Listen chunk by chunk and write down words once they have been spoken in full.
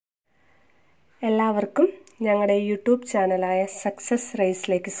എല്ലാവർക്കും ഞങ്ങളുടെ YouTube ചാനലായ success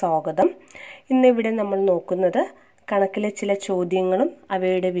റേസിലേക്ക് സ്വാഗതം. ഇന്നിവിടെ നമ്മൾ നോക്കുന്നത് കണക്കിലെ ചില ചോദ്യങ്ങളും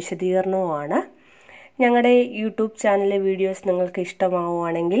അവയുടെ വിശദീകരണവുമാണ്. ഞങ്ങളുടെ യൂട്യൂബ് ചാനലിലെ വീഡിയോസ് നിങ്ങൾക്ക്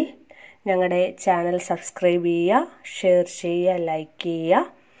ഇഷ്ടമാവുകയാണെങ്കിൽ ഞങ്ങളുടെ ചാനൽ സബ്സ്ക്രൈബ് ചെയ്യുക, ഷെയർ ചെയ്യുക, ലൈക്ക് ചെയ്യുക.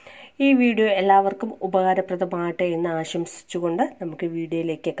 ഈ വീഡിയോ എല്ലാവർക്കും ഉപകാരപ്രദമാകട്ടെ എന്ന് ആശംസിച്ചുകൊണ്ട് നമുക്ക്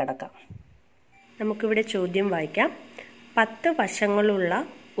വീഡിയോയിലേക്ക് കടക്കാം. നമുക്കിവിടെ ചോദ്യം വായിക്കാം. 10 വശങ്ങളുള്ള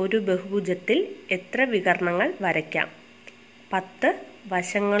ഒരു ബഹുഭുജത്തിൽ എത്ര വികർണങ്ങൾ വരയ്ക്കാം? 10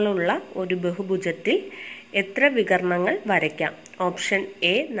 വശങ്ങളുള്ള ഒരു ബഹുഭുജത്തിൽ എത്ര വികർണങ്ങൾ വരയ്ക്കാം? Option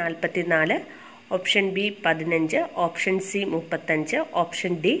A 44, option B 15, option C 35,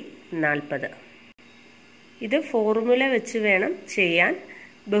 option D 40. ഇത് ഫോർമുല വെച്ച് വേണം ചെയ്യാൻ.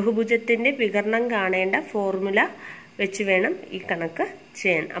 ബഹുഭുജത്തിൻ്റെ വികർണം കാണേണ്ട ഫോർമുല വെച്ച് വേണം ഈ കണക്ക്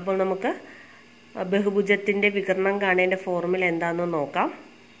ചെയ്യാൻ. അപ്പോൾ നമുക്ക് ബഹുഭുജത്തിൻ്റെ വികർണം കാണേണ്ട ഫോർമുല എന്താണെന്ന് നോക്കാം.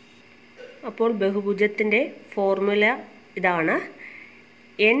 അപ്പോൾ ബഹുഭുജത്തിൻ്റെ ഫോർമുല ഇതാണ്: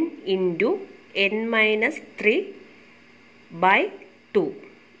 n × n-3/2.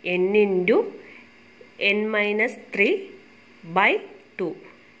 n × n-3/2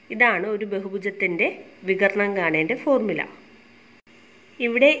 ഇതാണ് ഒരു ബഹുഭുജത്തിൻ്റെ വികർണം കാണേണ്ട ഫോർമുല.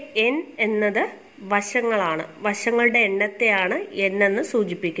 ഇവിടെ n എന്നത് വശങ്ങളാണ്. വശങ്ങളുടെ എണ്ണത്തെയാണ് n എന്ന്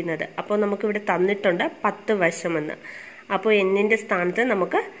സൂചിപ്പിക്കുന്നത്. അപ്പോൾ നമുക്കിവിടെ തന്നിട്ടുണ്ട് 10 വശമെന്ന്. അപ്പോൾ n-ൻ്റെ സ്ഥാനത്ത്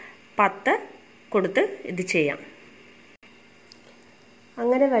നമുക്ക് 10 കൊടുത്ത് ഇത് ചെയ്യാം.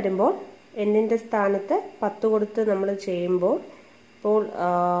 അങ്ങനെ വരുമ്പോൾ n-ൻ്റെ സ്ഥാനത്ത് 10 കൊടുത്ത് നമ്മൾ ചെയ്യുമ്പോൾ ഇപ്പോൾ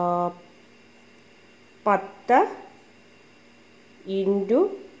 10 ×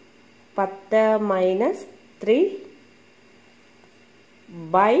 10 -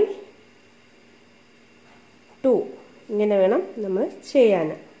 3/2 ഇങ്ങനെ വേണം നമ്മൾ ചെയ്യാൻ.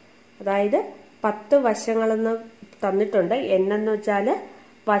 അതായത് 10 വശങ്ങളെന്ന് തന്നിട്ടുണ്ട്. n എന്ന് വെച്ചാൽ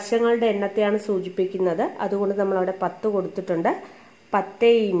വശങ്ങളുടെ എണ്ണത്തെയാണ് സൂചിപ്പിക്കുന്നത്. അതുകൊണ്ട് നമ്മൾ അവിടെ 10 കൊടുത്തിട്ടുണ്ട്. 10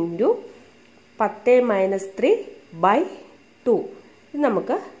 × 10 - 3/2 ഇത്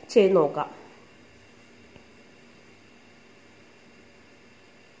നമുക്ക് ചെയ്ത് നോക്കാം.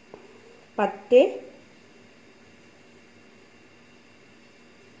 10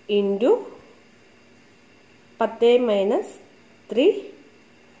 × 10 -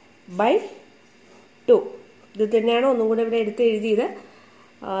 3/2 ഇത് തന്നെയാണ് ഒന്നും കൂടെ ഇവിടെ എടുത്ത് എഴുതിയത്.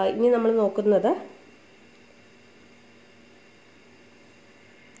 ഇനി നമ്മൾ നോക്കുന്നത്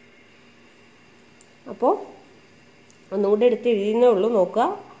അപ്പോൾ ഒന്നുകൂടെ എടുത്ത് എഴുതുന്നേ ഉള്ളൂ. നോക്കുക,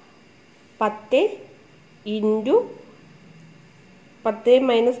 10 × 10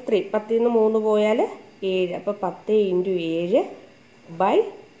 - 3, 10 ൽ നിന്ന് 3 പോയാൽ 7. അപ്പോൾ 10 ×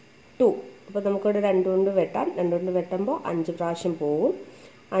 7/2. അപ്പോൾ നമുക്കിവിടെ 2 കൊണ്ട് വെട്ടാം. 2 കൊണ്ട് വെട്ടുമ്പോൾ 5 പ്രാവശ്യം പോകും.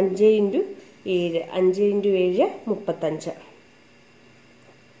 5 × 7, 5 × 7 35.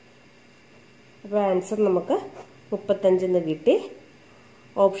 അപ്പോൾ ആൻസർ നമുക്ക് 35 എന്ന് കിട്ടി.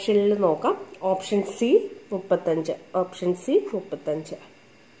 ഓപ്ഷനിൽ നോക്കാം. Option C 35. Option C 35.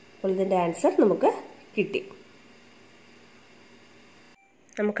 അപ്പോൾ ഇതിൻ്റെ ആൻസർ നമുക്ക് കിട്ടി.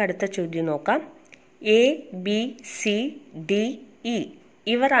 നമുക്ക് അടുത്ത ചോദ്യം നോക്കാം. A, B, C, D, E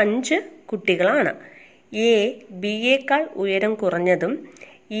ഇവർ 5 കുട്ടികളാണ്. എ ബിയേക്കാൾ ഉയരം കുറഞ്ഞതും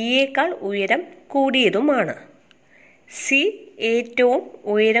ഇയേക്കാൾ ഉയരം കൂടിയതുമാണ്. സി ഏറ്റവും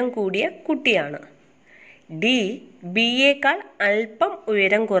ഉയരം കൂടിയ കുട്ടിയാണ്. ഡി ബിയേക്കാൾ അല്പം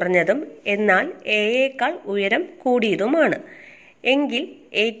ഉയരം കുറഞ്ഞതും എന്നാൽ എയേക്കാൾ ഉയരം കൂടിയതുമാണ്. എങ്കിൽ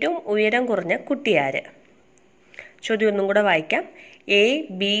ഏറ്റവും ഉയരം കുറഞ്ഞ കുട്ടിയാര്? ചോദ്യം ഒന്നും കൂടെ വായിക്കാം. A,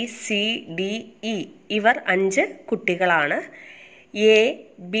 B, C, D, E ഇവർ 5 കുട്ടികളാണ്. എ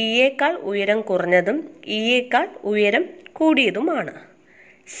ബിയേക്കാൾ ഉയരം കുറഞ്ഞതും ഇയേക്കാൾ ഉയരം കൂടിയതുമാണ്.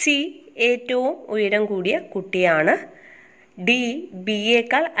 സി ഏറ്റവും ഉയരം കൂടിയ കുട്ടിയാണ്. ഡി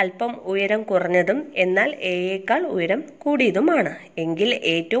ബിയേക്കാൾ അല്പം ഉയരം കുറഞ്ഞതും എന്നാൽ എയേക്കാൾ ഉയരം കൂടിയതുമാണ്. എങ്കിൽ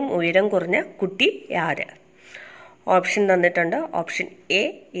ഏറ്റവും ഉയരം കുറഞ്ഞ കുട്ടി ആര്? ഓപ്ഷൻ തന്നിട്ടുണ്ട്. ഓപ്ഷൻ എ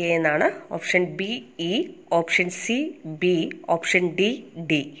എന്നാണ്. Option B E, option C B, option D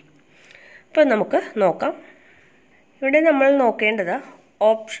D. ഇപ്പോൾ നമുക്ക് നോക്കാം. ഇവിടെ നമ്മൾ നോക്കേണ്ടത്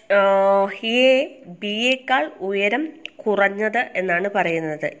എ ബിയേക്കാൾ ഉയരം കുറഞ്ഞത് എന്നാണ്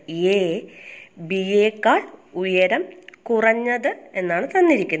പറയുന്നത്. എ ബിയേക്കാൾ ഉയരം കുറഞ്ഞത് എന്നാണ്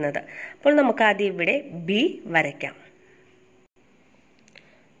തന്നിരിക്കുന്നത്. അപ്പോൾ നമുക്ക് ആദ്യം ഇവിടെ ബി വരയ്ക്കാം.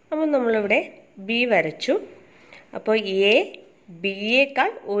 അപ്പോൾ നമ്മളിവിടെ ബി വരച്ചു. അപ്പോൾ എ ബിയേക്കാൾ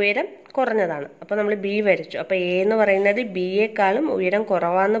ഉയരം കുറഞ്ഞതാണ്. അപ്പോൾ നമ്മൾ ബി വരച്ചു. അപ്പോൾ എ എന്ന് പറയുന്നത് ബിയേക്കാളും ഉയരം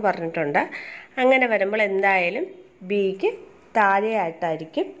കുറവാന്ന് പറഞ്ഞിട്ടുണ്ട്. അങ്ങനെ വരുമ്പോൾ എന്തായാലും ബിക്ക്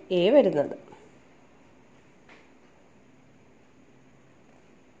താഴെയായിട്ടായിരിക്കും എ വരുന്നത്.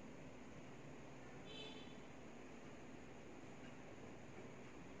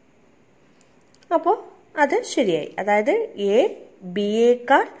 അപ്പോൾ അത് ശരിയായി. അതായത് എ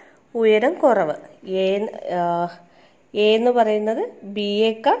ബിയേക്കാൾ ഉയരം കുറവ്. എ എന്ന് പറയുന്നത്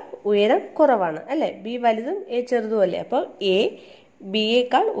ബിയേക്കാൾ ഉയരം കുറവാണ് അല്ലേ? ബി വലുതും എ ചെറുതും അല്ലേ? അപ്പോൾ എ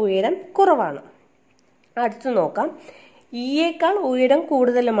ബിയേക്കാൾ ഉയരം കുറവാണ്. അടുത്ത് നോക്കാം. ഇയേക്കാൾ ഉയരം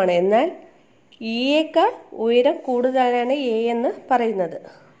കൂടുതലുമാണ്. എന്നാൽ ഇയേക്കാൾ ഉയരം കൂടുതലാണ് എ എന്ന് പറയുന്നത്.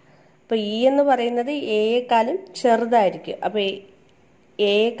 അപ്പോൾ ഇ എന്ന് പറയുന്നത് എയേക്കാളും ചെറുതായിരിക്കും. അപ്പോൾ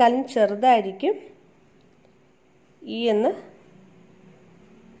എയേക്കാളും ചെറുതായിരിക്കും ഇ എന്ന്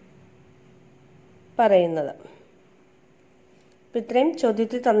പറയുന്നത്. അപ്പം ഇത്രയും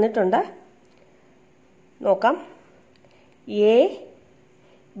ചോദ്യത്തിൽ തന്നിട്ടുണ്ട്. നോക്കാം. എ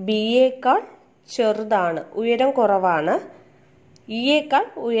ബിയേക്കാൾ ചെറുതാണ്, ഉയരം കുറവാണ്. ഇയേക്കാൾ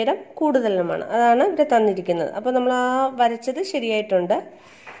ഉയരം കൂടുതലുമാണ്. അതാണ് ഇവിടെ തന്നിരിക്കുന്നത്. അപ്പോൾ നമ്മൾ ആ വരച്ചത് ശരിയായിട്ടുണ്ട്.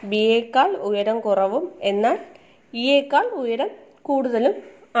 ബിയേക്കാൾ ഉയരം കുറവും എന്നാൽ ഇയേക്കാൾ ഉയരം കൂടുതലും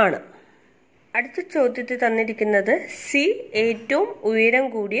ആണ്. അടുത്ത ചോദ്യത്തിൽ തന്നിരിക്കുന്നത് സി ഏറ്റവും ഉയരം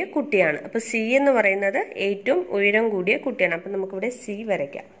കൂടിയ കുട്ടിയാണ്. അപ്പോൾ സി എന്ന് പറയുന്നത് ഏറ്റവും ഉയരം കൂടിയ കുട്ടിയാണ്. അപ്പം നമുക്കിവിടെ സി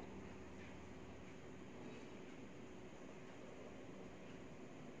വരയ്ക്കാം.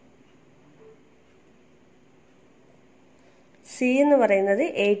 സി എന്ന് പറയുന്നത്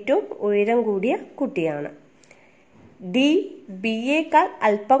ഏറ്റവും ഉയരം കൂടിയ കുട്ടിയാണ്. ഡി ബിയേക്കാൾ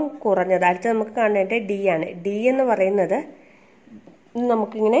അല്പം കുറഞ്ഞത്. അടുത്ത നമുക്ക് കാണേണ്ടത് ഡി ആണ്. ഡി എന്ന് പറയുന്നത്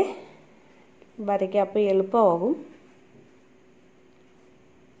നമുക്കിങ്ങനെ വരയ്ക്കാം, അപ്പോൾ എളുപ്പമാകും.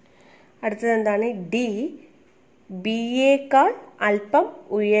 അടുത്തത് എന്താണ്? ഡി ബിയേക്കാൾ അല്പം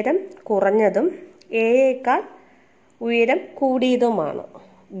ഉയരം കുറഞ്ഞതും എയേക്കാൾ ഉയരം കൂടിയതുമാണ്.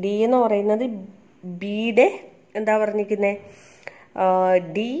 ഡി എന്ന് പറയുന്നത് ബിയുടെ എന്താ പറഞ്ഞിരിക്കുന്നത്?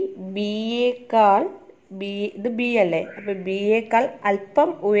 ഡി ബിയേക്കാൾ ഇത് ബി അല്ലേ? അപ്പോൾ ബിയേക്കാൾ അല്പം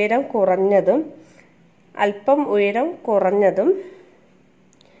ഉയരം കുറഞ്ഞതും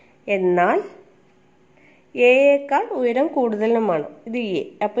എന്നാൽ എയേക്കാൾ ഉയരം കൂടുതലുമാണ്. ഇത് എ.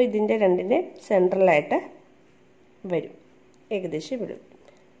 അപ്പോൾ ഇതിൻ്റെ രണ്ടിൻ്റെ സെൻട്രലായിട്ട് വരും. ഏകദേശം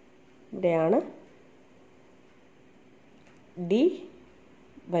ഇവിടെയാണ് ഡി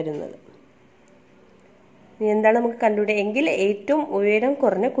വരുന്നത്. ഇനി എന്താണ് നമുക്ക് കണ്ടുപിടിക്കുക? എങ്കിൽ ഏറ്റവും ഉയരം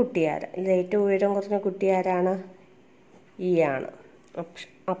കുറഞ്ഞ കുട്ടി ആരാണ്? ഇത് ഏറ്റവും ഉയരം കുറഞ്ഞ കുട്ടി ആരാണ്? ഇ ആണ്.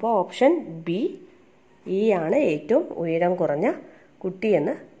 അപ്പോൾ ഓപ്ഷൻ ബി, ഇ ആണ് ഏറ്റവും ഉയരം കുറഞ്ഞ കുട്ടി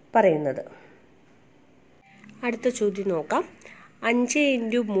എന്ന് പറയുന്നത്. അടുത്ത ചോദ്യം നോക്കാം. 5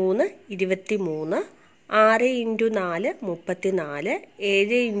 × 3 23, 6 × 4 34,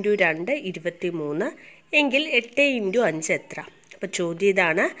 7 × 2 23 എങ്കിൽ 8 × 5 എത്ര? അപ്പോൾ ചോദ്യം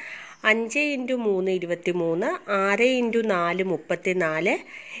ഇതാണ്. 5 × 3 23, 6 × 4 34,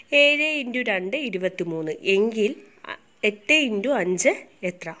 7 × 2 23 എങ്കിൽ 8 × 5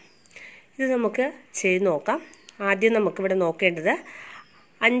 എത്ര? ഇത് നമുക്ക് ചെയ്ത് നോക്കാം. ആദ്യം നമുക്കിവിടെ നോക്കേണ്ടത്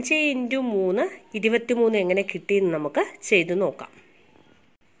 5 × 3 23 എങ്ങനെ കിട്ടിയെന്ന് നമുക്ക് ചെയ്ത് നോക്കാം.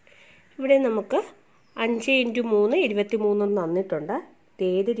 ഇവിടെ നമുക്ക് 5 × 3 23 തന്നിട്ടുണ്ട്.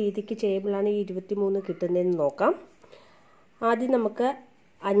 ഏത് രീതിക്ക് ചെയ്യുമ്പോഴാണ് ഈ 23 കിട്ടുന്നതെന്ന് നോക്കാം. ആദ്യം നമുക്ക്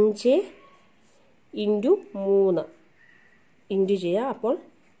 5 × 3 ഇൻറ്റു ചെയ്യാം. അപ്പോൾ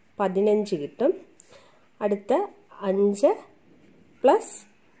 15 കിട്ടും. അടുത്ത 5 +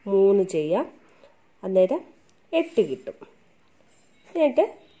 3 ചെയ്യാം. അന്നേരം 8 കിട്ടും. എന്നിട്ട്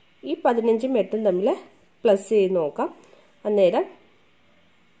ഈ 15ഉം 8ഉം തമ്മിൽ പ്ലസ് ചെയ്ത് നോക്കാം. അന്നേരം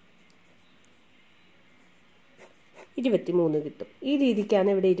 23 കിട്ടും. ഈ രീതിക്കാണ്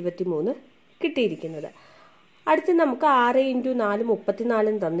ഇവിടെ 23 കിട്ടിയിരിക്കുന്നത്. അടുത്ത് നമുക്ക് 6 × 4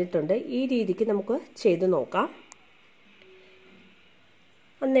 34 തന്നിട്ടുണ്ട്. ഈ രീതിക്ക് നമുക്ക് ചെയ്ത് നോക്കാം.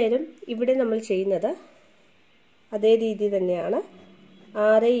 അന്നേരം ഇവിടെ നമ്മൾ ചെയ്യുന്നത് അതേ രീതി തന്നെയാണ്.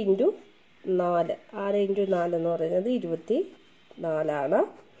 6 × 4 എന്ന് പറയുന്നത് 24 ആണ്.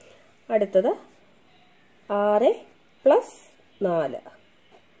 അടുത്തത് 6 + 4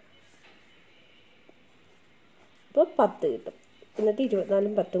 അപ്പോൾ 10 കിട്ടും. എന്നിട്ട്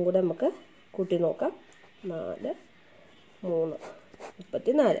 24ഉം 10ഉം കൂടെ നമുക്ക് കൂട്ടി നോക്കാം. 4 3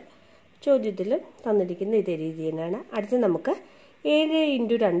 34. ചോദ്യത്തിൽ തന്നിരിക്കുന്ന ഇതേ രീതി തന്നെയാണ്. അടുത്ത് നമുക്ക് 7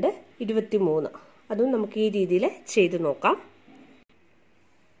 × 2 23. അതും നമുക്ക് ഈ രീതിയിൽ ചെയ്ത് നോക്കാം.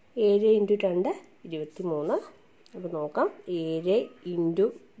 7 × 2 23. അപ്പോൾ നോക്കാം. 7 ×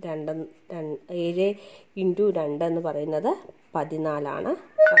 2 എന്ന് പറയുന്നത് 14 ആണ്.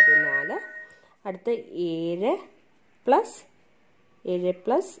 14. അടുത്ത് 7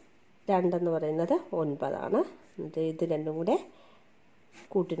 + 2 എന്ന് പറയുന്നത് 9 ആണ്. എന്നിട്ട് ഇത് രണ്ടും കൂടെ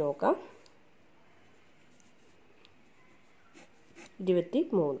കൂട്ടി നോക്കാം.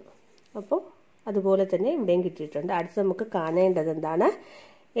 23. അപ്പോൾ അതുപോലെ തന്നെ ഇവിടെയും കിട്ടിയിട്ടുണ്ട്. അടുത്ത് നമുക്ക് കാണേണ്ടത് എന്താണ്?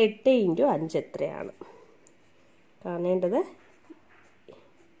 8 × 5 എത്രയാണ് കാണേണ്ടത്?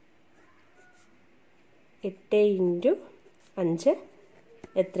 8 ഇൻറ്റു 5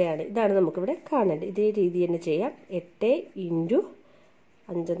 എത്രയാണ്? ഇതാണ് നമുക്കിവിടെ കാണേണ്ടത്. ഇതേ രീതി തന്നെ ചെയ്യാം. 8 ഇൻറ്റു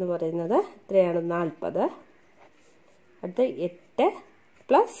 5 എന്ന് പറയുന്നത് എത്രയാണ്? 40. അടുത്ത് 8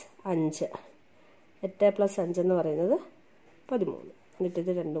 പ്ലസ് 5. 8 പ്ലസ് 5 എന്ന് പറയുന്നത് 13. എന്നിട്ട്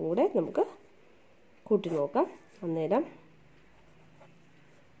ഇത് രണ്ടും കൂടെ നമുക്ക് കൂട്ടി നോക്കാം. അന്നേരം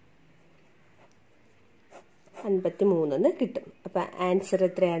 53 എന്ന് കിട്ടും. അപ്പം ആൻസർ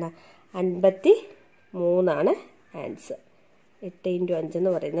എത്രയാണ്? 53 ആൻസർ. 8 ഇൻറ്റു 5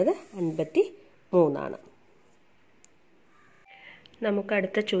 എന്ന് പറയുന്നത് 53. നമുക്ക്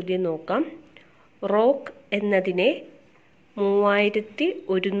അടുത്ത ചോദ്യം നോക്കാം. റോക്ക് എന്നതിനെ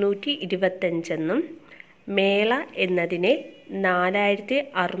 3125 എന്നും മേള എന്നതിനെ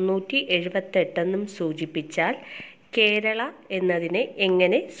 4678 എന്നും സൂചിപ്പിച്ചാൽ കേരള എന്നതിനെ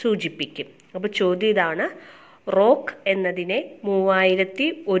എങ്ങനെ സൂചിപ്പിക്കും? അപ്പോൾ ചോദ്യം ഇതാണ്. റോക്ക് എന്നതിനെ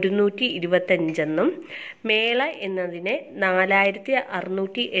 3125 എന്നും മേള എന്നതിനെ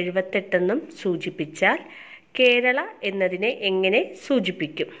 4678 എന്നും സൂചിപ്പിച്ചാൽ കേരള എന്നതിനെ എങ്ങനെ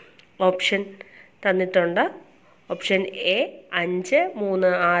സൂചിപ്പിക്കും? ഓപ്ഷൻ തന്നിട്ടുണ്ട്. Option A 5, 3,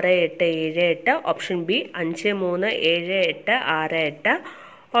 6, 8, 7, 8. Option B 5, 3, 7, 8, 6, 8.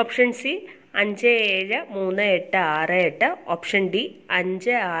 Option C 5, 7, 3, 8, 6, 8. Option D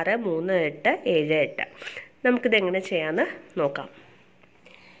 5, 6, 3, 8, 7, 8. നമുക്കിതെങ്ങനെ ചെയ്യാമെന്ന് നോക്കാം.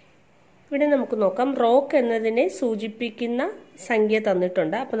 ഇവിടെ നമുക്ക് നോക്കാം. റോക്ക് എന്നതിനെ സൂചിപ്പിക്കുന്ന സംഖ്യ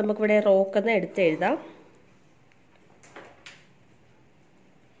തന്നിട്ടുണ്ട്. അപ്പോൾ നമുക്കിവിടെ റോക്ക് എന്ന് എടുത്തെഴുതാം.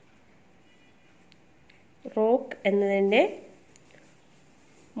 റോക്ക് എന്നതിൻ്റെ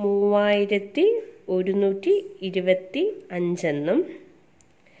 3125 എന്നും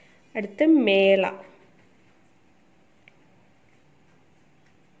അടുത്ത് മേള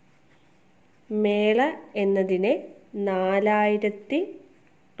എന്നതിനെ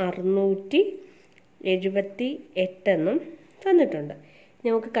 4678 എന്നും തന്നിട്ടുണ്ട്.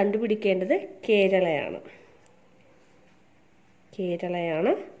 നമുക്ക് കണ്ടുപിടിക്കേണ്ടത് കേരളയാണ്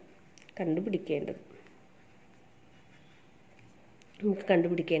കണ്ടുപിടിക്കേണ്ടത്. നമുക്ക്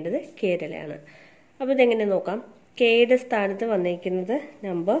കണ്ടുപിടിക്കേണ്ടത് കേരളയാണ്. അപ്പോൾ ഇതെങ്ങനെ നോക്കാം? കെയുടെ സ്ഥാനത്ത് വന്നിരിക്കുന്നത്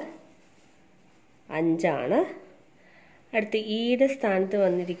നമ്പർ 5 ആണ്. അടുത്ത് ഇയുടെ സ്ഥാനത്ത്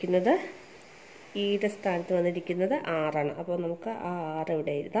വന്നിരിക്കുന്നത് 6 ആണ്. അപ്പോൾ നമുക്ക് ആ 6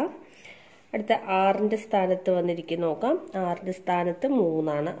 ഇവിടെ എഴുതാം. അടുത്ത 6ൻ്റെ സ്ഥാനത്ത് വന്നിരിക്കുന്ന നോക്കാം. 6ൻ്റെ സ്ഥാനത്ത് 3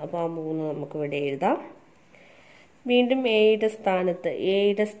 ആണ്. അപ്പോൾ ആ 3 നമുക്ക് ഇവിടെ എഴുതാം. വീണ്ടും എയുടെ സ്ഥാനത്ത്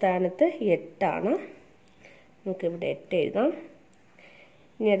 8 ആണ്. നമുക്കിവിടെ 8 എഴുതാം.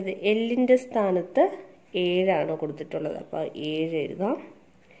 ഇനി അടുത്ത് എല്ലിൻ്റെ സ്ഥാനത്ത് 7 ആണ് കൊടുത്തിട്ടുള്ളത്. അപ്പോൾ 7 എഴുതാം.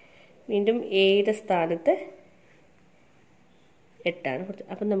 വീണ്ടും എയുടെ സ്ഥാനത്ത് 8 ആണ് കൊടുത്തത്.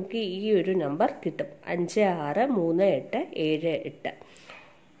 അപ്പം നമുക്ക് ഈ ഒരു നമ്പർ കിട്ടും. 5, 6, 3, 8, 7, 8.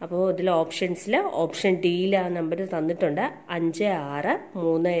 അപ്പോൾ ഇതിൽ ഓപ്ഷൻസിൽ ഓപ്ഷൻ ഡിയിൽ ആ നമ്പർ തന്നിട്ടുണ്ട്. 5, 6,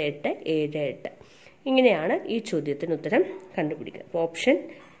 3, 8, 7, 8. ഇങ്ങനെയാണ് ഈ ചോദ്യത്തിന് ഉത്തരം കണ്ടുപിടിക്കുക. അപ്പോൾ ഓപ്ഷൻ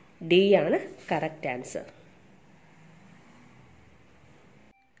ഡി ആണ് കറക്റ്റ് ആൻസർ.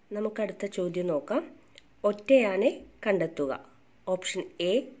 നമുക്കടുത്ത ചോദ്യം നോക്കാം. ഒറ്റയാനെ കണ്ടെത്തുക. Option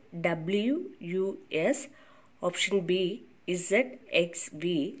A WUS, option B ZXV,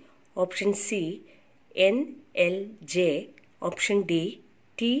 option C NLJ, option D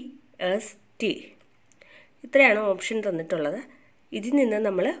TST. ഇത്രയാണ് ഓപ്ഷൻ തന്നിട്ടുള്ളത്. ഇതിൽ നിന്ന്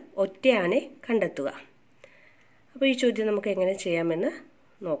നമ്മൾ ഒറ്റയാനെ കണ്ടെത്തുക. അപ്പോൾ ഈ ചോദ്യം നമുക്ക് എങ്ങനെ ചെയ്യാമെന്ന്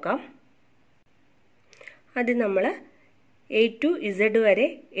നോക്കാം. അത് നമ്മൾ A to Z വരെ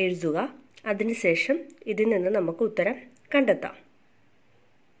എഴുതുക. അതിനുശേഷം ഇതിൽ നിന്ന് നമുക്ക് ഉത്തരം കണ്ടെത്താം.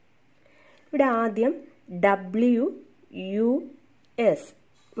 ഇവിടെ ആദ്യം WUS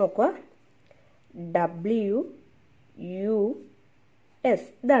നോക്കുക. WUS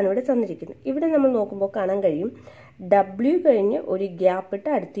ഇതാണ് ഇവിടെ തന്നിരിക്കുന്നത്. ഇവിടെ നമ്മൾ നോക്കുമ്പോൾ കാണാൻ കഴിയും W കഴിഞ്ഞ് ഒരു ഗ്യാപ്പ് ഇട്ട്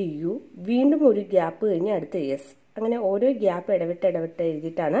അടുത്ത് U, വീണ്ടും ഒരു ഗ്യാപ്പ് കഴിഞ്ഞ് അടുത്ത് S. അങ്ങനെ ഓരോ ഗ്യാപ്പ് ഇടവിട്ട്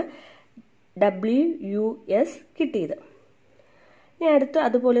എഴുതിയിട്ടാണ് WUS കിട്ടിയത്. ഇനി അടുത്ത്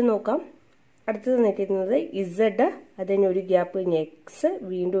അതുപോലെ നോക്കാം. അടുത്തത് നിൽക്കുന്നത് Z, അതിന് ഒരു ഗ്യാപ്പ് കഴിഞ്ഞ് X,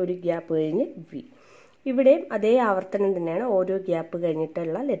 വീണ്ടും ഒരു ഗ്യാപ്പ് കഴിഞ്ഞ് V. ഇവിടെയും അതേ ആവർത്തനം തന്നെയാണ്. ഓരോ ഗ്യാപ്പ്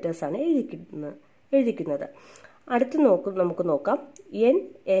കഴിഞ്ഞിട്ടുള്ള ലെറ്റേഴ്സാണ് എഴുതിക്കുന്നത്. അടുത്ത് നമുക്ക് നോക്കാം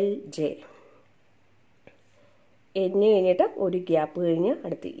NLJ. N കഴിഞ്ഞിട്ട് ഒരു ഗ്യാപ്പ് കഴിഞ്ഞ്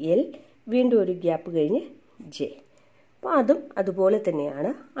അടുത്ത് L, വീണ്ടും ഒരു ഗ്യാപ്പ് കഴിഞ്ഞ് J. അപ്പോൾ അതും അതുപോലെ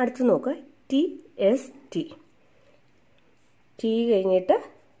തന്നെയാണ്. അടുത്ത് നോക്കുക TST. T കഴിഞ്ഞിട്ട്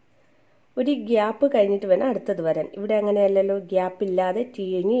ഒരു ഗ്യാപ്പ് കഴിഞ്ഞിട്ട് വേണം അടുത്തത് വരാൻ. ഇവിടെ അങ്ങനെയല്ലല്ലോ, ഗ്യാപ്പ് ഇല്ലാതെ T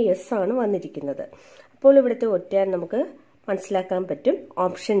കഴിഞ്ഞ് S ആണ് വന്നിരിക്കുന്നത്. അപ്പോൾ ഇവിടുത്തെ ഒറ്റയാൻ നമുക്ക് മനസ്സിലാക്കാൻ പറ്റും.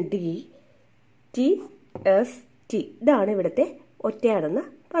 Option D TST. ഇതാണ് ഇവിടുത്തെ ഒറ്റയാണെന്ന്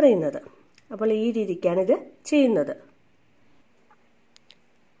പറയുന്നത്. അപ്പോൾ ഈ രീതിക്കാണ് ഇത് ചെയ്യുന്നത്.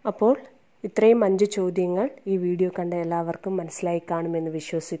 അപ്പോൾ ഇത്രയും 5 ചോദ്യങ്ങൾ ഈ വീഡിയോ കണ്ട എല്ലാവർക്കും മനസ്സിലായി കാണുമെന്ന്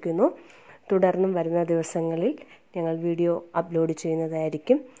വിശ്വസിക്കുന്നു. തുടർന്നും വരുന്ന ദിവസങ്ങളിൽ ഞങ്ങൾ വീഡിയോ അപ്ലോഡ്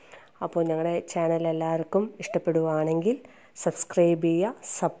ചെയ്യുന്നതായിരിക്കും. അപ്പോൾ ഞങ്ങളുടെ ചാനൽ എല്ലാവർക്കും ഇഷ്ടപ്പെടുകയാണെങ്കിൽ സബ്സ്ക്രൈബ് ചെയ്യുക,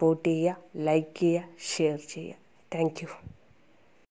 സപ്പോർട്ട് ചെയ്യുക, ലൈക്ക് ചെയ്യുക, ഷെയർ ചെയ്യുക. Thank you.